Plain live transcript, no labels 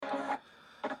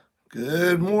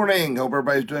Good morning. Hope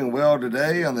everybody's doing well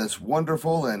today on this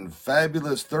wonderful and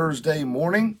fabulous Thursday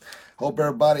morning. Hope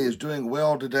everybody is doing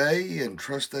well today and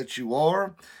trust that you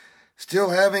are. Still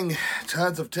having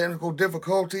tons of technical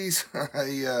difficulties.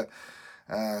 I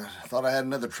thought I had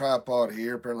another tripod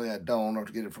here. Apparently I don't. I have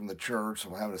to get it from the church. So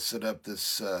I'm having to set up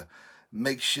this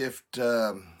makeshift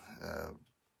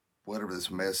whatever this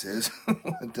mess is,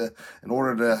 in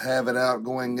order to have it out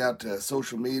going out to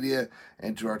social media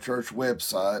and to our church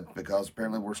website, because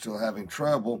apparently we're still having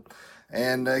trouble.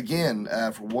 And again,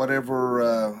 for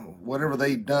whatever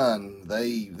they've done,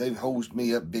 they've hosed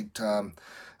me up big time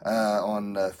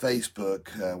on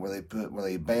Facebook, where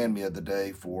they banned me the other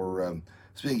day for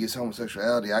speaking against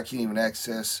homosexuality. I can't even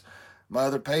access my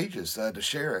other pages to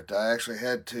share it. I actually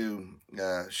had to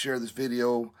share this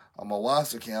video on my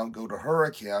wife's account, go to her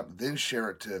account, then share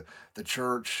it to the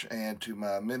church and to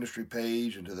my ministry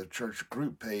page and to the church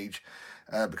group page,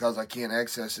 because I can't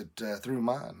access it through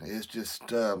mine. It's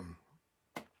just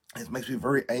it makes me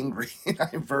very angry.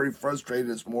 I'm very frustrated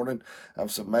this morning. I'm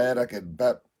so mad I could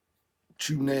about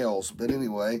chew nails. But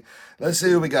anyway, let's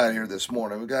see who we got here this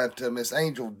morning. We got Miss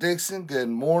Angel Dixon. Good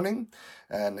morning.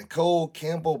 Nicole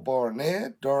Campbell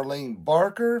Barnett, Darlene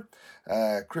Barker,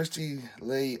 Christy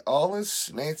Lee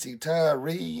Ollis, Nancy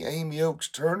Tyree, Amy Oaks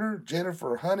Turner,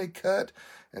 Jennifer Honeycutt,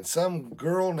 and some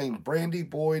girl named Brandy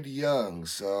Boyd Young.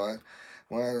 So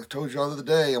I told you all the other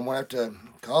day, I'm going to have to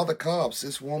call the cops.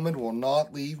 This woman will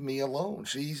not leave me alone.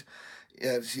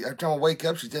 Every time I wake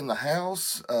up, she's in the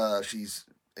house. She's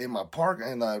in my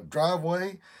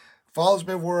driveway, follows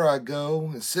me where I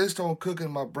go, insists on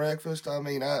cooking my breakfast. I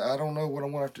mean, I don't know what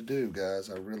I'm going to have to do, guys.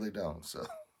 I really don't. So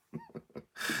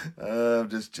I'm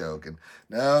just joking.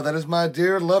 No, that is my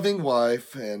dear loving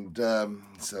wife, and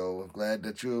so glad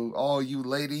that all you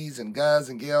ladies and guys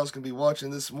and gals can be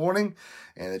watching this morning,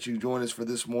 and that you join us for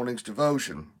this morning's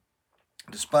devotion.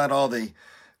 Despite all the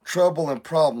trouble and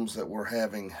problems that we're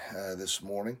having this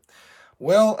morning,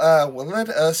 well, let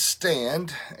us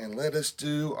stand and let us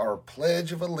do our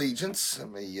Pledge of Allegiance.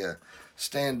 Let me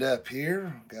stand up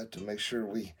here. Got to make sure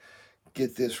we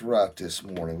get this right this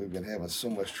morning. We've been having so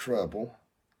much trouble.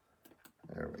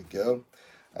 There we go.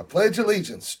 I pledge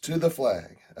allegiance to the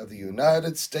flag of the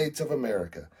United States of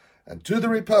America and to the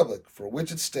republic for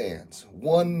which it stands,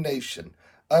 one nation,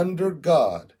 under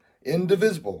God,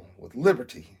 indivisible, with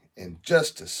liberty and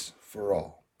justice for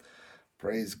all.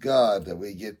 Praise God that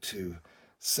we get to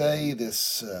say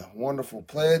this wonderful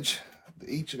pledge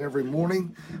each and every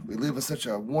morning. We live in such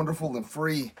a wonderful and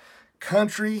free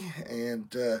country,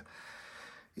 and of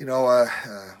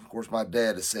course, my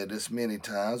dad has said this many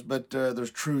times, but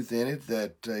there's truth in it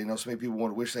that, so many people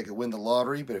want to wish they could win the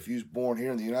lottery, but if you was born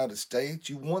here in the United States,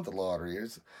 you won the lottery.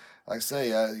 It's, like I say,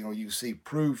 you see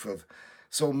proof of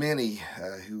so many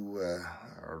who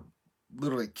are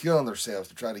literally killing themselves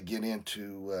to try to get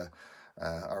into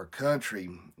our country,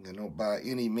 by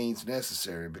any means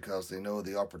necessary, because they know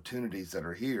the opportunities that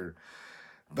are here.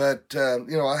 But,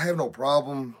 I have no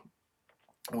problem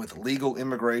with legal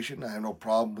immigration. I have no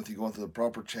problem with you going through the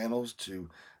proper channels to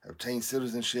obtain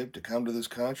citizenship, to come to this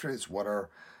country. It's what our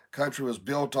country was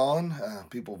built on,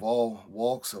 people of all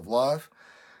walks of life.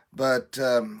 But,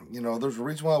 there's a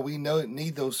reason why we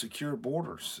need those secure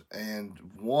borders. And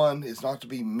one is not to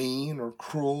be mean or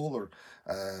cruel or,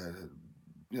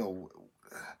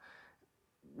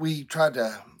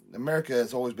 America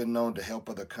has always been known to help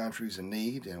other countries in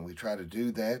need, and we try to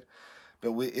do that.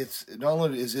 But it's not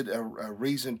only is it a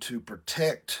reason to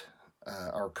protect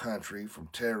our country from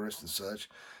terrorists and such,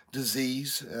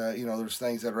 disease. There's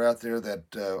things that are out there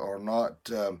that are not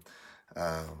that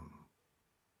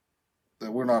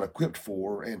we're not equipped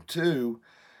for, and two,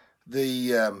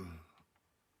 I'll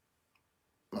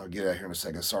get out here in a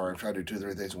second. Sorry, I'm trying to do 2 or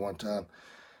 3 things at one time.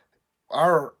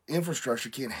 Our infrastructure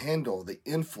can't handle the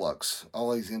influx of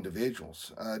all these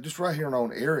individuals. Just right here in our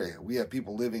own area, we have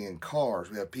people living in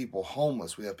cars. We have people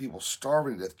homeless. We have people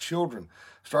starving to death, children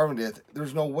starving to death.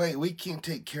 There's no way we can't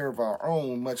take care of our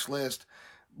own, much less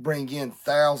bring in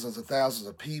thousands and thousands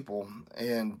of people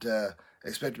and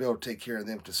expect to be able to take care of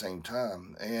them at the same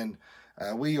time. And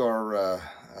we are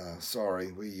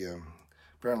sorry. We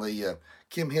apparently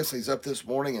Kim Hensley's up this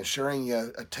morning and sharing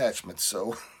attachments,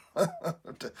 so.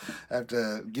 have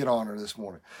to get on her this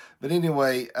morning. But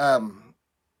anyway, our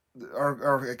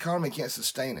economy can't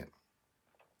sustain it.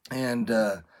 And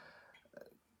I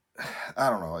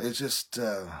don't know. It's just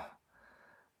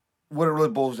what it really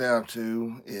boils down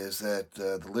to is that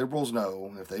the liberals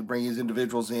know if they bring these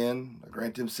individuals in,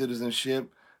 grant them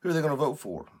citizenship, who are they going to vote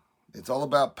for? It's all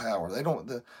about power. They don't.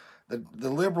 The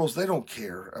liberals, they don't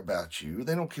care about you.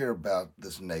 They don't care about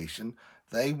this nation.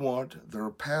 They want their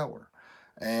power.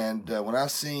 And when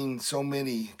I've seen so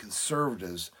many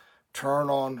conservatives turn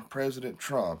on President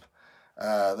Trump,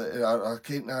 I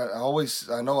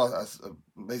know I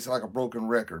may sound like a broken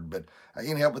record, but I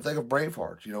can't help but think of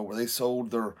Braveheart, where they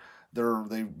sold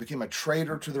they became a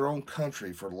traitor to their own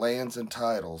country for lands and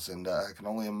titles, and I can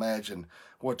only imagine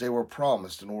what they were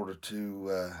promised in order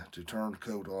to turn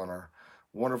coat on our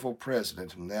wonderful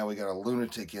president. And now we got a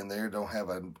lunatic in there, don't have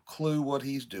a clue what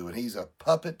he's doing. He's a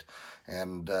puppet,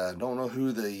 and don't know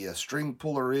who the string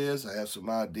puller is. I have some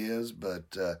ideas,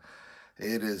 but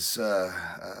it is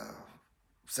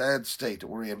sad state that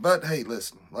we're in. But hey,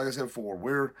 listen, like I said before,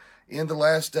 we're in the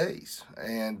last days.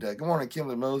 And good morning,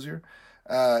 Kimberly Mosier.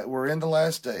 We're in the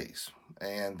last days,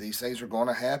 and these things are going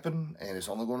to happen, and it's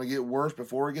only going to get worse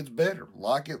before it gets better.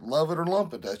 Like it, love it, or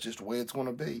lump it. That's just the way it's going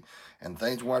to be. And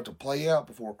things will have to play out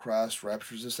before Christ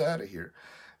raptures us out of here.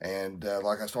 And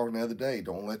like I was talking the other day,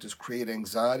 don't let this create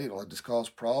anxiety. Don't let this cause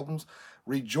problems.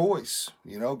 Rejoice.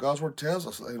 God's word tells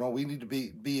us, we need to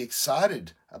be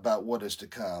excited about what is to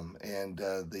come and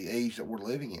the age that we're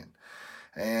living in.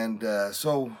 And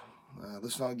so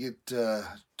let's not get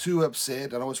too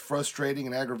upset. I know it's frustrating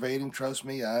and aggravating. Trust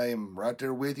me, I am right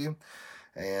there with you.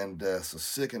 And so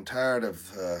sick and tired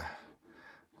of the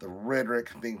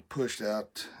rhetoric being pushed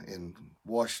out in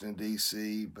Washington,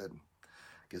 D.C., but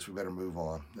guess we better move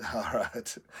on. All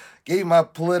right. Gave my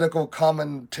political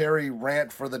commentary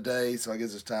rant for the day, so I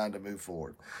guess it's time to move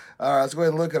forward. All right, let's go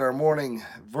ahead and look at our morning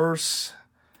verse.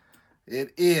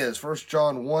 It is 1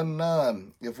 John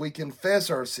 1:9. If we confess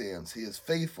our sins, he is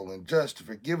faithful and just to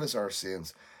forgive us our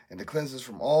sins and to cleanse us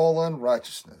from all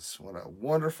unrighteousness. What a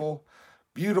wonderful,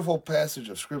 beautiful passage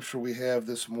of Scripture we have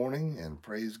this morning, and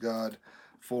praise God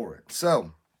for it.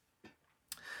 So,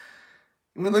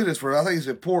 when we look at this, I think it's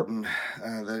important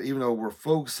that even though we're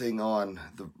focusing on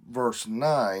the verse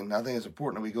 9, I think it's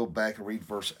important that we go back and read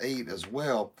verse 8 as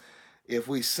well. If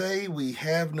we say we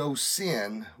have no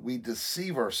sin, we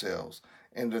deceive ourselves,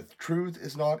 and the truth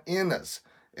is not in us.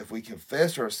 If we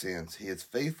confess our sins, he is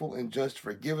faithful and just to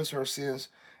forgive us our sins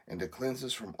and to cleanse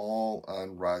us from all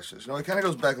unrighteousness. It kind of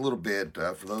goes back a little bit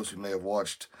for those who may have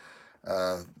watched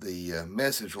the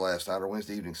message last night or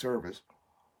Wednesday evening service.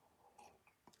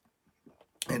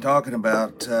 And talking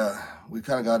about, we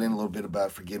kind of got in a little bit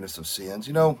about forgiveness of sins.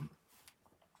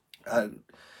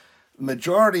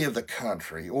 Majority of the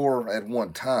country, or at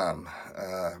one time,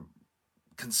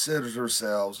 considers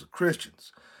themselves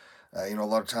Christians. A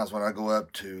lot of times when I go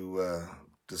up to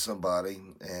somebody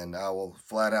and I will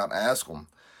flat out ask them,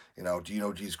 do you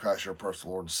know Jesus Christ, your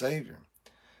personal Lord and Savior?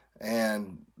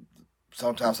 And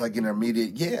sometimes I get an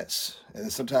immediate yes. And then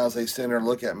sometimes they stand there and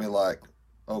look at me like,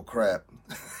 oh crap.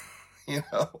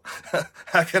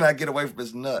 How can I get away from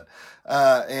this nut?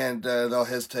 And they'll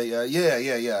hesitate.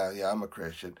 Yeah, I'm a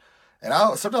Christian.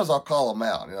 And sometimes I'll call them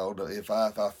out, if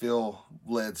I feel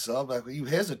led some. Like, you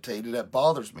hesitated, that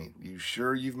bothers me. You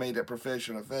sure you've made that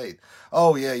profession of faith?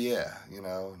 Oh, yeah.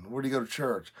 Where do you go to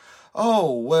church?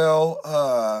 Oh, well,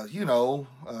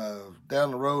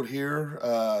 down the road here,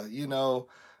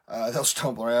 they'll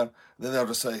stumble around. Then they'll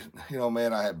just say,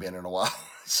 man, I haven't been in a while.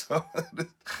 So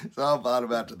I'm fine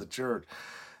about to the church.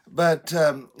 But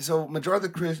so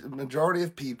majority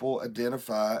of people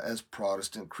identify as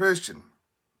Protestant Christian.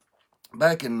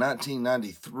 Back in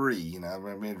 1993, I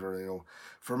remember,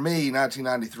 for me,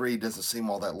 1993 doesn't seem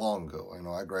all that long ago.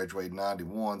 I graduated in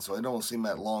 91, so it don't seem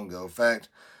that long ago. In fact,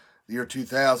 the year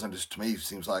 2000 just to me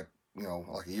seems like,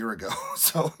 like a year ago.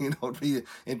 So, to be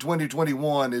in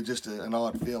 2021 is just an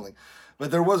odd feeling.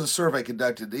 But there was a survey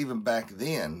conducted even back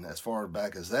then, as far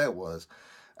back as that was,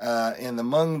 and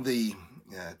among the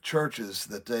churches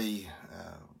that they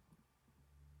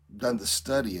done the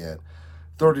study at,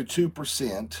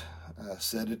 32%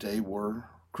 said that they were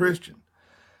Christian.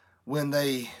 When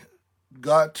they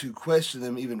got to question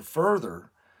them even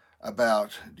further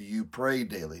about, do you pray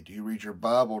daily? Do you read your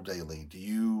Bible daily? Do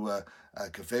you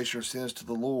confess your sins to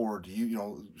the Lord? Do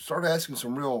you, start asking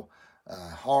some real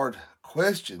hard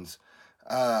questions?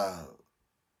 That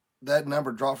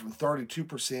number dropped from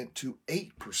 32% to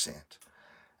 8%.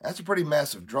 That's a pretty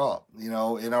massive drop,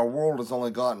 and our world has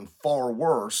only gotten far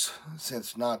worse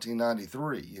since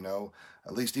 1993,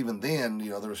 at least even then,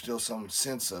 there was still some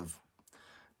sense of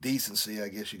decency, I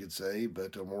guess you could say,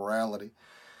 but morality.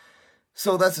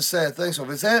 So that's a sad thing. So if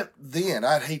it's that then,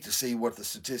 I'd hate to see what the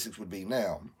statistics would be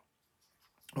now.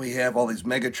 we have all these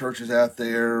mega churches out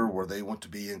there where they want to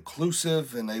be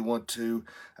inclusive and they want to,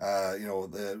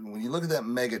 when you look at that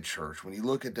mega church, when you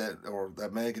look at that or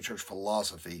that mega church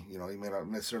philosophy, you may not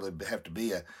necessarily have to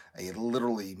be a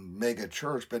literally mega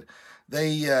church, but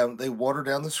they water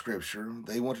down the scripture.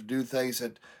 They want to do things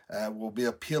that will be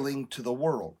appealing to the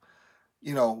world.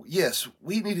 Yes,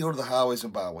 we need to go to the highways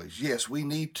and byways. Yes, we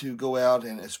need to go out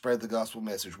and spread the gospel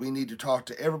message. We need to talk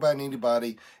to everybody and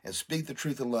anybody and speak the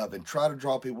truth in love and try to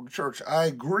draw people to church. I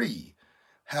agree.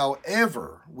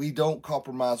 However, we don't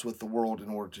compromise with the world in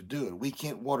order to do it. We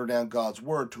can't water down God's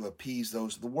word to appease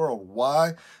those of the world.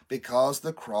 Why? Because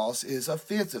the cross is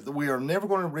offensive. We are never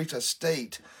going to reach a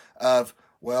state of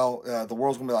the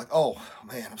world's going to be like, oh,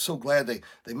 man, I'm so glad they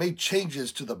made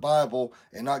changes to the Bible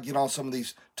and not get on some of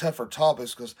these tougher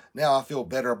topics because now I feel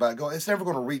better about going. It's never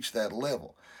going to reach that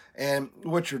level. And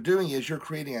what you're doing is you're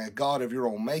creating a God of your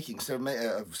own making. Instead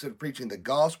of preaching the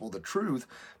gospel, the truth,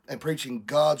 and preaching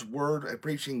God's word and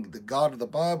preaching the God of the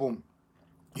Bible,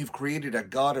 you've created a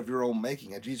God of your own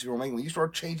making, a Jesus of your own making. When you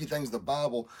start changing things in the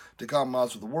Bible to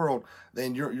compromise with the world,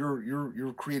 then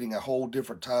you're creating a whole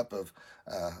different type of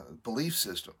belief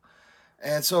system.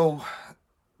 And so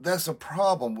that's a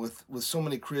problem with so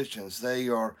many Christians. They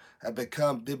have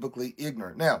become biblically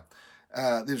ignorant. Now,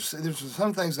 there's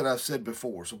some things that I've said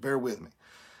before, so bear with me.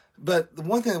 But the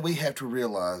one thing that we have to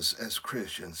realize as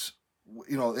Christians,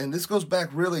 and this goes back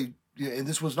really, and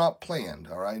this was not planned,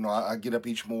 all right? I get up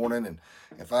each morning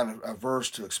and find a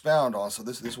verse to expound on, so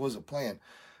this wasn't planned.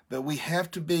 But we have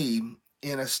to be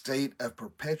in a state of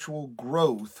perpetual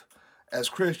growth as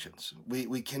Christians.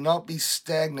 We cannot be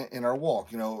stagnant in our walk.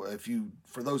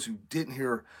 For those who didn't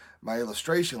hear my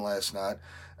illustration last night,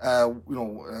 I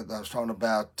was talking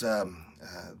about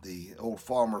the old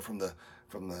farmer from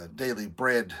the Daily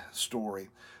Bread story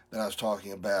that I was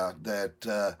talking about,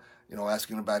 that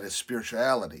asking about his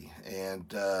spirituality,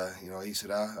 and he said,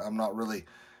 I'm not really,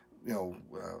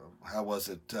 how was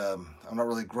it? I'm not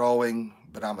really growing,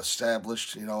 but I'm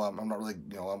established. I'm not really,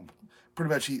 I'm pretty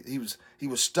much he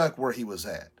was stuck where he was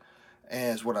at,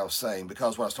 and is what I was saying,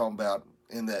 because what I was talking about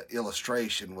in that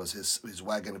illustration was his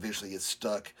wagon eventually gets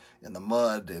stuck in the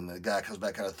mud, and the guy comes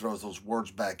back, kind of throws those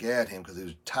words back at him because he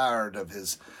was tired of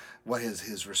his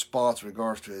response in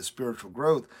regards to his spiritual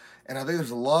growth. And I think there's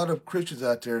a lot of Christians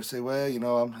out there who say, well,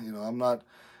 I'm not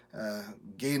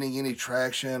gaining any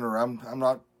traction, or I'm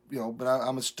not, but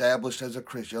I'm established as a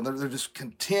Christian. They're just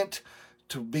content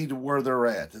to be to where they're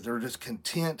at. That they're just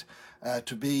content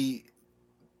to be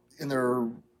in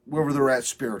wherever they're at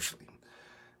spiritually.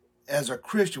 As a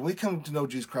Christian, we come to know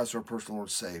Jesus Christ, our personal Lord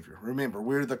and Savior. Remember,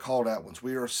 we're the called out ones.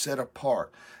 We are set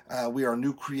apart. We are a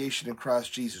new creation in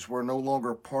Christ Jesus. We're no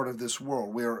longer part of this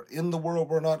world. We are in the world.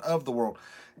 We're not of the world.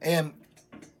 And,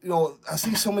 I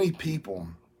see so many people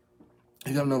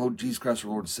who don't know Jesus Christ,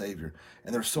 our Lord and Savior,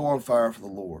 and they're so on fire for the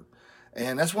Lord.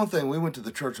 And that's one thing. We went to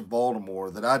the church in Baltimore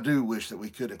that I do wish that we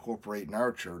could incorporate in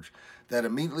our church, that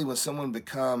immediately when someone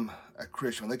become a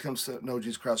Christian, when they come to know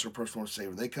Jesus Christ, their personal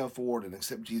Savior, they come forward and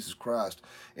accept Jesus Christ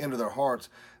into their hearts,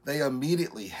 they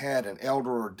immediately had an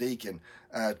elder or deacon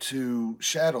to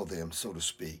shadow them, so to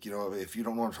speak. If you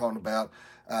don't know what I'm talking about,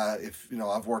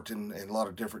 I've worked in a lot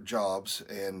of different jobs,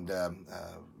 and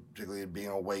particularly being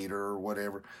a waiter or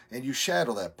whatever, and you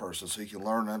shadow that person so you can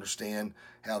learn and understand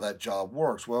how that job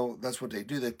works. Well, that's what they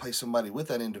do. They place somebody with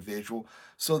that individual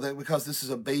so that, because this is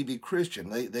a baby Christian,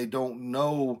 they don't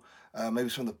know maybe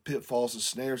some of the pitfalls and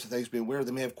snares and things being aware.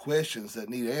 They may have questions that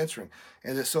need answering.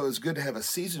 And so it's good to have a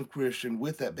seasoned Christian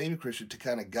with that baby Christian to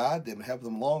kind of guide them and help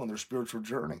them along on their spiritual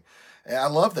journey. And I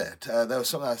love that. That was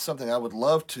something I would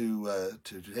love to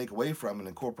take away from and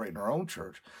incorporate in our own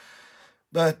church.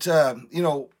 But,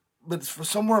 but for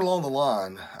somewhere along the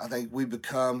line, I think we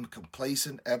become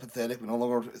complacent, apathetic. We no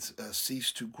longer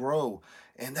cease to grow.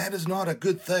 And that is not a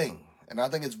good thing. And I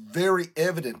think it's very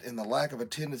evident in the lack of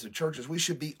attendance at churches. We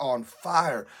should be on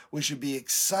fire. We should be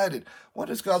excited. What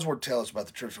does God's word tell us about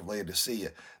the church of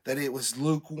Laodicea? That it was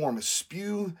lukewarm. It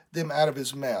spewed them out of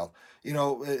his mouth.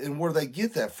 And where they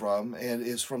get that from, and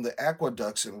is from the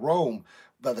aqueducts in Rome.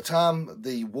 By the time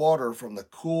the water from the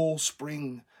cool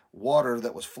spring water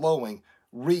that was flowing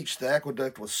reached the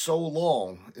aqueduct, was so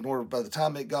long, in order by the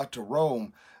time it got to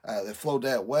Rome, that flowed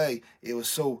that way, it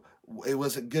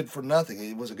wasn't good for nothing.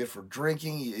 It wasn't good for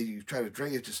drinking. You try to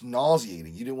drink, it's just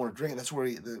nauseating. You didn't want to drink it. That's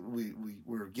where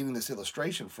we're getting this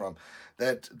illustration from,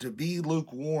 that to be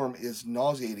lukewarm is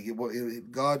nauseating.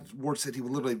 God's word said he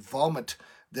would literally vomit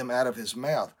them out of his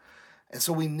mouth. And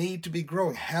so we need to be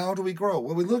growing. How do we grow?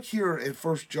 Well, we look here at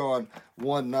 1 John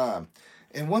 1:9.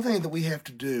 And one thing that we have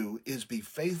to do is be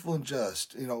faithful and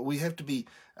just. We have to be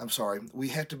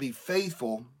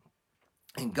faithful,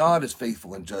 and God is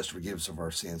faithful and just to forgive us of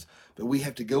our sins. But we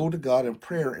have to go to God in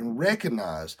prayer and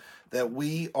recognize that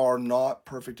we are not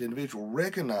perfect individuals.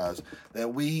 Recognize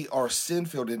that we are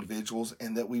sin-filled individuals,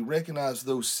 and that we recognize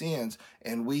those sins,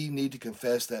 and we need to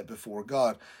confess that before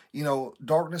God.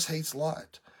 Darkness hates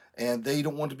light, and they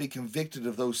don't want to be convicted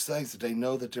of those things that they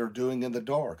know that they're doing in the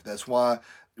dark. That's why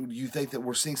you think that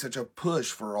we're seeing such a push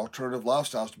for alternative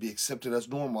lifestyles to be accepted as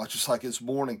normal. Just like this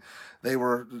morning, they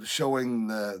were showing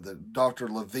the Dr.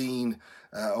 Levine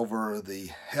over the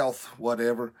health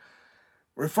whatever,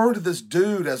 referring to this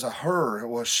dude as a her.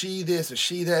 Well, she this and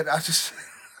she that. I just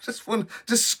want to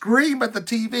just scream at the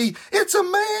TV. It's a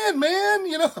man.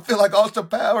 I feel like Austin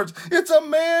Powers. It's a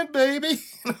man, baby.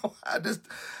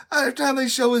 Every time they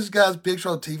show this guy's picture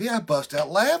on TV, I bust out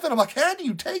laughing. I'm like, how do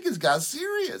you take this guy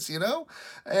serious,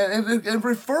 And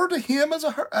refer to him as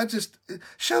a her? It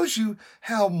shows you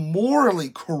how morally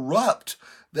corrupt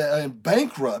and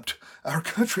bankrupt our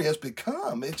country has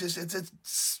become.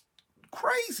 It's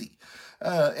crazy.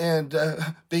 And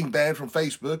being banned from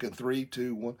Facebook in 3,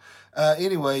 2, 1.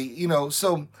 Anyway,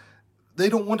 so they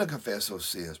don't want to confess those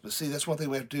sins. But see, that's one thing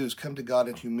we have to do is come to God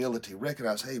in humility,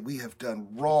 recognize, hey, we have done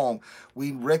wrong.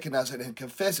 We recognize it and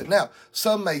confess it. Now,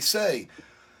 some may say,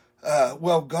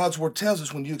 well, God's word tells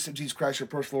us when you accept Jesus Christ, your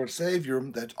personal Lord and Savior,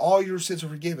 that all your sins are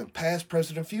forgiven, past,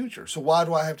 present, and future. So why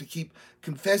do I have to keep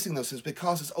confessing those sins?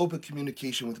 Because it's open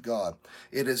communication with God.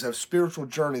 It is a spiritual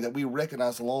journey that we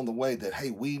recognize along the way that, hey,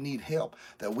 we need help,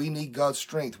 that we need God's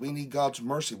strength, we need God's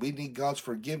mercy, we need God's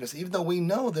forgiveness. Even though we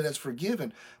know that it's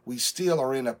forgiven, we still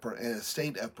are in a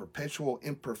state of perpetual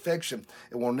imperfection,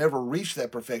 and we'll never reach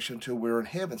that perfection until we're in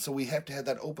heaven. So we have to have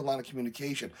that open line of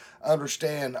communication,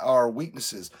 understand our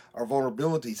weaknesses, our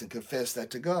vulnerabilities, and confess that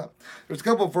to God. There's a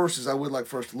couple of verses I would like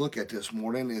for us to look at this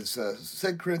morning. It's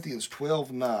 2 Corinthians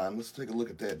 12:9. Let's take a look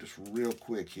at that just real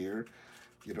quick here.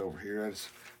 Get over here. I just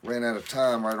ran out of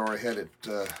time. I'd already had it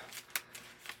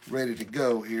ready to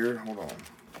go here. Hold on.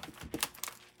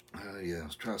 I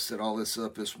was trying to set all this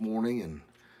up this morning and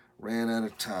ran out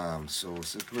of time. So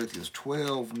 2 Corinthians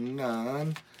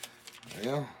 12:9.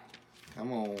 Well,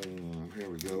 come on. Here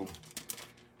we go.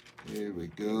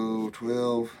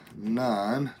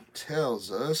 12:9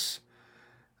 tells us,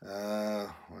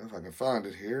 well, if I can find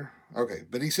it here. Okay,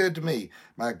 but he said to me,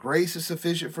 my grace is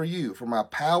sufficient for you, for my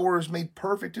power is made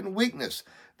perfect in weakness.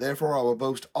 Therefore I will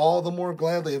boast all the more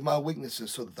gladly of my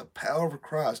weaknesses, so that the power of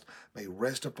Christ may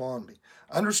rest upon me.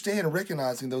 Understand and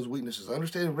recognizing those weaknesses.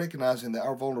 Understand and recognizing that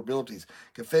our vulnerabilities.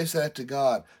 Confess that to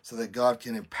God, so that God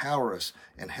can empower us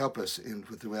and help us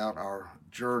throughout our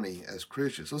journey as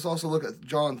Christians. Let's also look at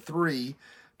John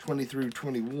 3:20 through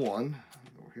 21.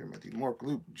 Over here, Matthew, Mark,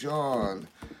 Luke, John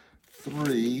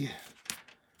 3.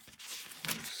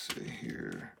 Let's see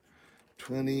here.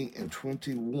 20 and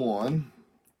 21.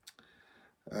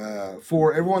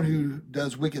 For everyone who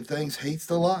does wicked things hates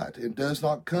the light and does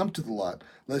not come to the light,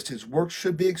 lest his works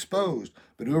should be exposed.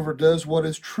 But whoever does what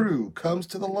is true comes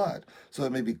to the light, so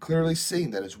it may be clearly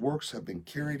seen that his works have been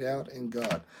carried out in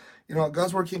God.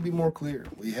 God's word can't be more clear.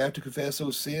 We have to confess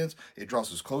those sins. It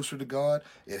draws us closer to God.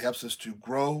 It helps us to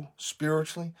grow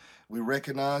spiritually. We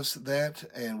recognize that,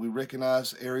 and we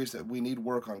recognize areas that we need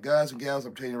work on. Guys and gals,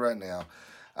 I'm telling you right now,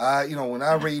 when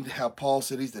I read how Paul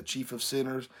said he's the chief of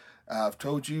sinners, I've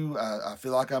told you, I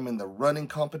feel like I'm in the running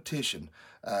competition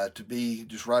to be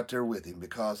just right there with him,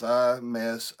 because I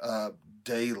mess up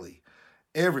daily.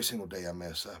 Every single day I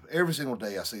mess up. Every single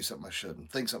day I say something I shouldn't,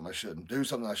 think something I shouldn't, do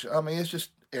something I shouldn't. It's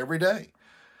just every day,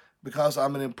 because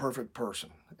I'm an imperfect person.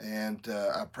 And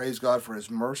I praise God for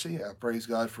his mercy. I praise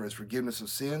God for his forgiveness of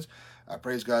sins. I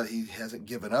praise God that he hasn't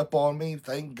given up on me.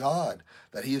 Thank God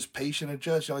that he is patient and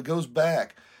just. It goes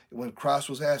back when Christ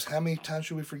was asked, how many times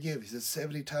should we forgive? He said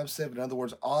 70 times 7. In other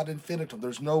words, ad infinitum.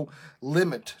 There's no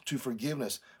limit to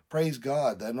forgiveness. Praise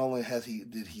God that not only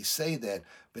did he say that,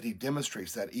 but he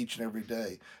demonstrates that each and every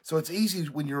day. So it's easy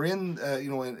when you're in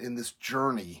this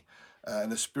journey, in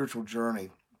this spiritual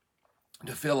journey,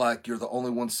 to feel like you're the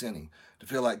only one sinning, to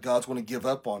feel like God's going to give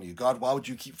up on you. God, why would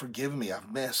you keep forgiving me? I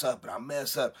mess up.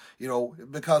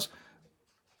 Because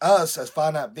us as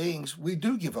finite beings, we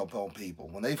do give up on people.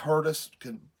 When they've hurt us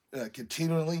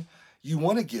continually, you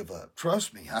want to give up.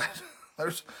 Trust me.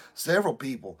 There's several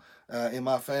people in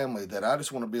my family that I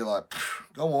just want to be like,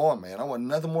 go on, man. I want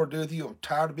nothing more to do with you. I'm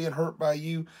tired of being hurt by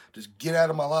you. Just get out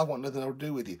of my life. I want nothing more to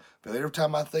do with you. But every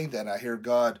time I think that, I hear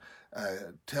God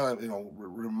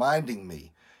reminding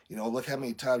me, look how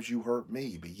many times you hurt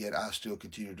me, but yet I still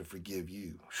continue to forgive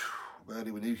you.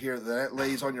 buddy, when you hear that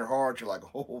lays on your heart, you're like,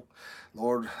 oh,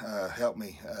 Lord, help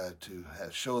me to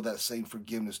show that same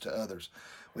forgiveness to others.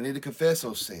 We need to confess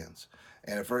those sins.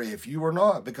 And if you are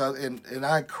not, and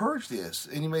I encourage this,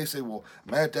 and you may say, well,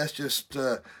 Matt, that's just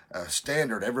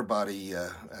standard. Everybody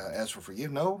asks for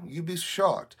forgiveness. No, you'd be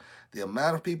shocked. The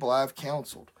amount of people I've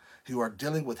counseled who are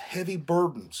dealing with heavy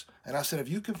burdens. And I said, have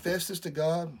you confessed this to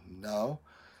God? No.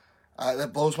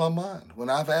 That blows my mind. When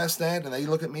I've asked that and they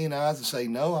look at me in the eyes and say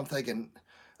no, I'm thinking,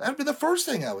 that would be the first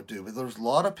thing I would do. But there's a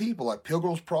lot of people like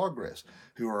Pilgrim's Progress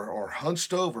who are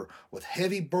hunched over with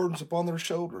heavy burdens upon their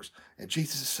shoulders. And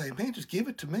Jesus is saying, man, just give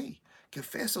it to me.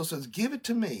 Confess those sins. Give it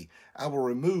to me. I will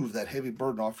remove that heavy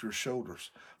burden off your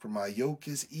shoulders. For my yoke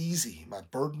is easy. My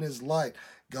burden is light.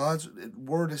 God's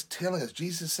word is telling us,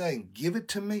 Jesus is saying, give it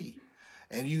to me.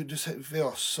 And you just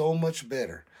feel so much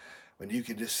better when you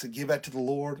can just give that to the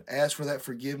Lord, ask for that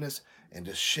forgiveness, and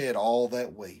just shed all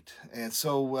that weight. And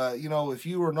so, if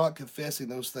you are not confessing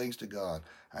those things to God,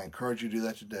 I encourage you to do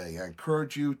that today. I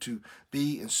encourage you to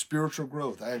be in spiritual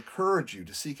growth. I encourage you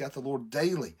to seek out the Lord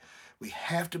daily. We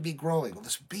have to be growing.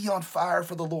 Let's be on fire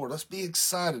for the Lord. Let's be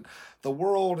excited. The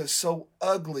world is so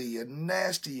ugly and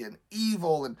nasty and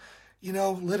evil, and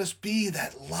let us be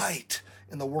that light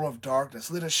in the world of darkness.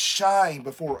 Let us shine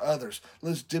before others.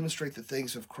 Let us demonstrate the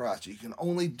things of Christ. You can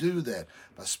only do that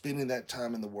by spending that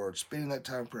time in the Word, spending that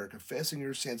time in prayer, confessing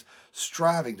your sins,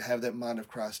 striving to have that mind of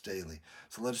Christ daily.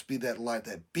 So let us be that light,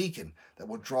 that beacon that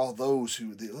will draw those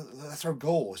that's our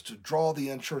goal, is to draw the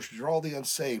unchurched, draw the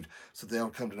unsaved, so they'll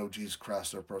come to know Jesus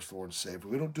Christ, our personal Lord and Savior.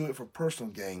 We don't do it for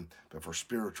personal gain, but for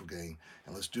spiritual gain.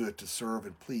 And let's do it to serve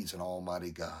and please an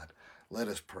almighty God. Let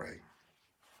us pray.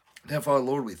 Now, Father,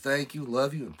 Lord, we thank you,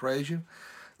 love you, and praise you.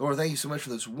 Lord, thank you so much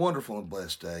for this wonderful and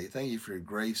blessed day. Thank you for your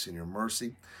grace and your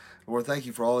mercy. Lord, thank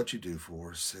you for all that you do for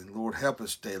us. And Lord, help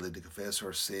us daily to confess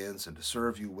our sins and to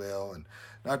serve you well and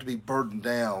not to be burdened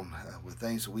down with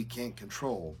things that we can't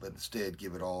control, but instead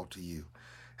give it all to you.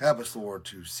 Help us, Lord,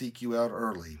 to seek you out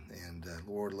early. And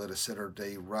Lord, let us set our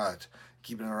day right,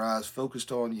 keeping our eyes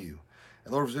focused on you.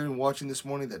 And Lord, if there's anyone watching this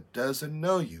morning that doesn't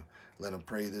know you, let them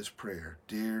pray this prayer.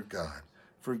 Dear God,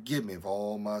 forgive me of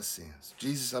all my sins.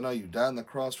 Jesus, I know you died on the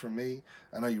cross for me.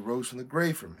 I know you rose from the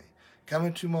grave for me. Come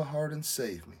into my heart and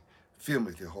save me. Fill me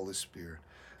with your Holy Spirit.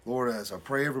 Lord, as I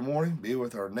pray every morning, be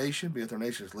with our nation, be with our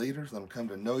nation's leaders. Let them come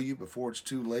to know you before it's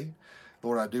too late.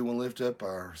 Lord, I do want to lift up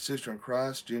our sister in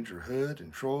Christ, Ginger Hood,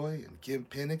 and Troy, and Kim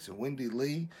Penix, and Wendy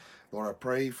Lee. Lord, I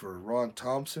pray for Ron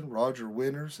Thompson, Roger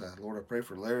Winters. Lord, I pray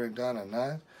for Larry and Donna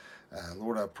Knight.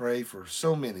 Lord, I pray for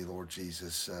so many, Lord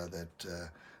Jesus, that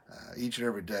each and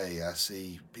every day I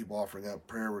see people offering up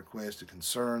prayer requests and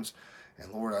concerns. And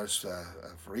Lord, I just,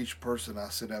 for each person I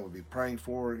said I would be praying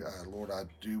for, Lord, I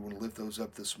do want to lift those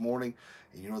up this morning.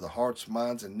 And you know the hearts,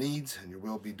 minds, and needs, and your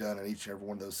will be done in each and every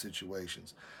one of those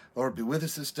situations. Lord, be with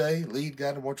us this day. Lead,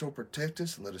 guide, and watch over, protect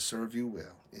us, and let us serve you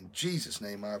well. In Jesus'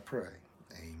 name I pray.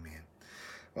 Amen.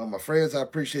 Well, my friends, I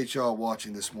appreciate y'all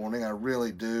watching this morning. I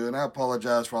really do. And I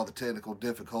apologize for all the technical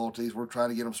difficulties. We're trying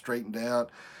to get them straightened out.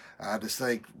 I just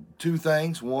think two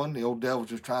things. One, the old devil's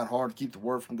just trying hard to keep the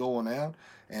word from going out.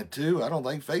 And two, I don't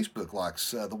think Facebook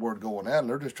likes the word going out, and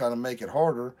they're just trying to make it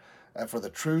harder for the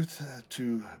truth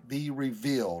to be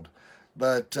revealed.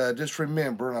 But just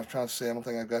remember, and I was trying to say, I don't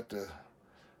think I've got the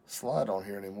slide on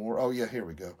here anymore. Oh, yeah, here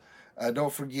we go.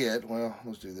 Don't forget, well,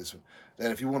 let's do this one,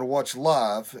 that if you want to watch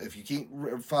live, if you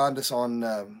can't find us on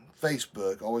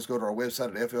Facebook, always go to our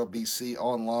website at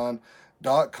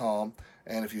flbconline.com.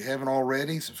 And if you haven't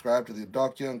already, subscribe to the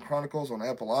Doc Young Chronicles on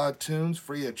Apple iTunes,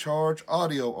 free of charge,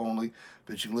 audio only.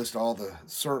 But you can listen to all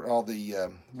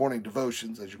the morning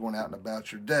devotions as you're going out and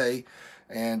about your day.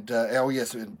 And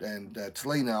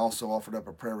Talina also offered up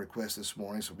a prayer request this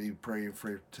morning, so be praying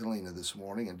for Talina this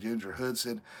morning. And Ginger Hood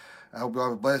said, I hope you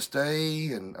have a blessed day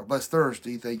and a blessed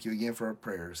Thursday. Thank you again for our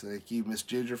prayers. Thank you, Miss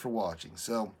Ginger, for watching.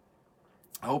 So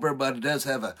I hope everybody does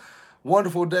have a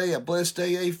wonderful day, a blessed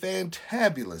day, a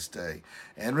fantabulous day.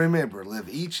 And remember, live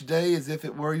each day as if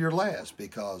it were your last,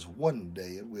 because one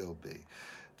day it will be.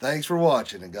 Thanks for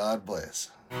watching, and God bless.